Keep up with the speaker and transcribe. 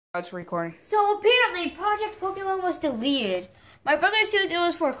It's recording. So apparently, Project Pokemon was deleted. My brother assumed it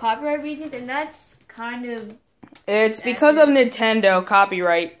was for copyright reasons, and that's kind of... It's because of Nintendo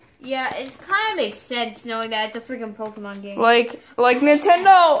copyright. Yeah, it kind of makes sense knowing that it's a freaking Pokemon game. Like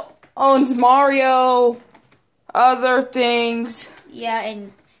Nintendo owns Mario, other things. Yeah,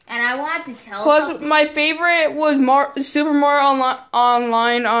 and I wanted to tell Plus, something. my favorite was Super Mario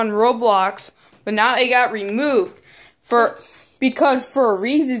Online on Roblox, but now it got removed because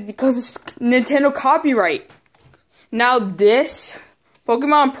it's Nintendo copyright. Now this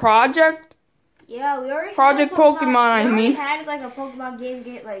Pokemon Project. Yeah, we already Project had Pokemon. I mean, we had like a Pokemon game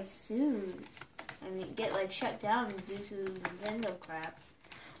get like sued. Get like shut down due to Nintendo crap.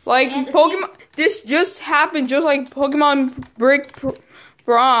 Like Pokemon, this just happened, just like Pokemon Brick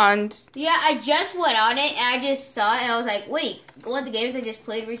Bronze. Yeah, I just went on it and I just saw it and I was like, wait, one of the games I just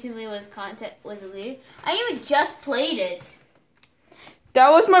played recently was deleted. I even just played it. That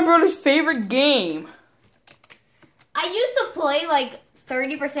was my brother's favorite game. I used to play like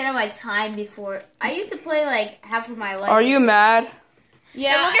 30% of my time before. I used to play like half of my life. Are you mad?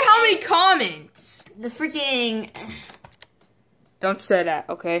 Yeah. And look at how many comments. The freaking... Don't say that,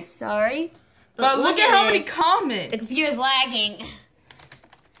 okay? Sorry. But look at how many The comments. computer's lagging.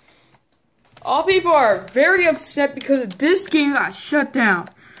 All people are very upset because this game got shut down.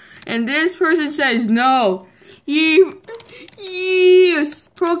 And this person says no. Yes,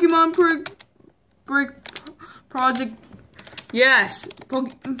 Pokemon Brick Project. Yes,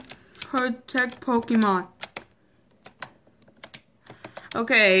 protect Pokemon.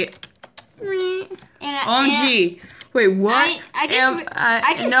 Okay. OMG. Wait, what? I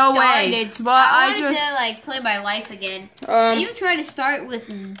just no started. way. But I wanted to like play my life again. I even tried to start with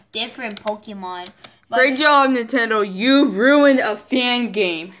different Pokemon. Great job, Nintendo. You ruined a fan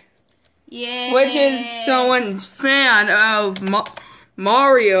game. Yeah. Which is someone's fan of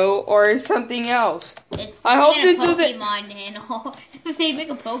Mario or something else. I hope this doesn't. Pokemon and all. If they make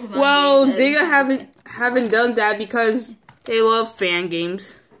a Pokemon Well, game, Sega haven't done that because they love fan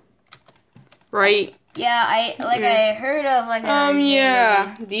games, right? Yeah, I heard of like.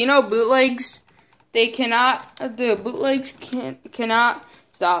 Yeah. Do you know bootlegs? The bootlegs cannot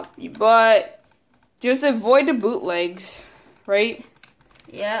stop you, but just avoid the bootlegs, right?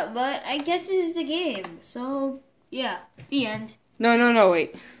 Yeah, but I guess this is the game. So yeah, the end. No,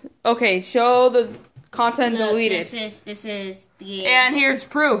 wait. Okay, show the content deleted. This is the game. And here's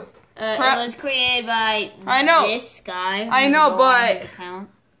proof. It was created by this guy. I know,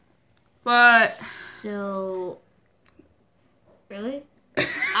 but so really,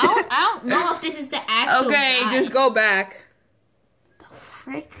 I don't know if this is the actual. Okay, guy. just go back. The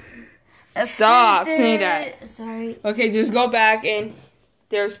frick. Stop saying that. Sorry. Okay, just go back and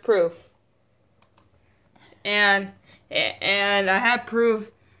there's proof. And I have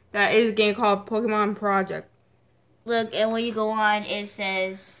proof that is a game called Pokemon Project. Look, and when you go on, it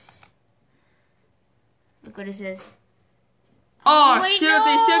says. Look what it says. Oh wait, shoot! No.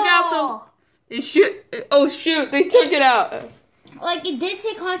 They took out the. Oh shoot! They took it out. Like it did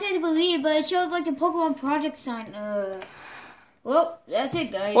say content deleted, but it showed like the Pokemon Project sign. Well, that's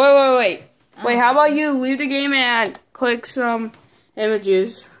it, guys. Wait. Wait, how about you leave the game and click some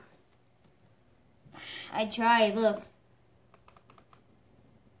images? I tried. Look.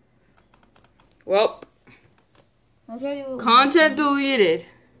 Well. Content deleted.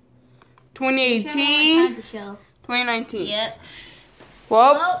 2018. 2019. Yep.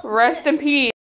 Well, rest in peace.